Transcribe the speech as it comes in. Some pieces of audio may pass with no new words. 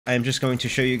I'm just going to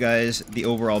show you guys the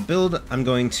overall build. I'm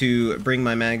going to bring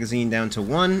my magazine down to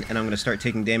 1, and I'm going to start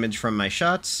taking damage from my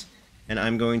shots. And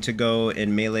I'm going to go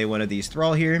and melee one of these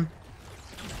Thrall here.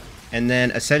 And then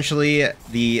essentially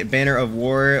the Banner of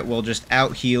War will just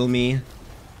out-heal me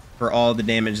for all the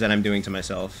damage that I'm doing to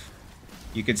myself.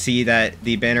 You could see that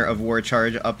the Banner of War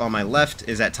charge up on my left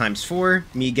is at ×4.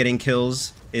 Me getting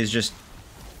kills is just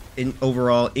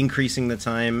overall increasing the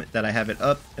time that I have it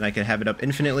up, and I can have it up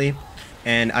infinitely.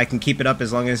 And I can keep it up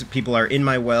as long as people are in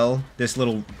my well. This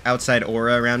little outside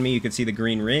aura around me, you can see the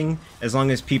green ring. As long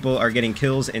as people are getting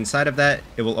kills inside of that,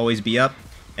 it will always be up.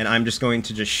 And I'm just going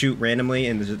to just shoot randomly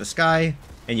into the sky.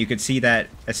 And you could see that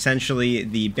essentially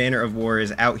the Banner of War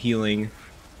is out healing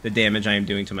the damage I am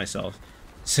doing to myself.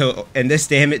 So, and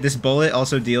this bullet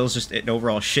also deals just an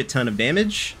overall shit ton of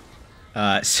damage.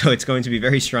 So it's going to be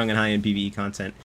very strong and high in PvE content.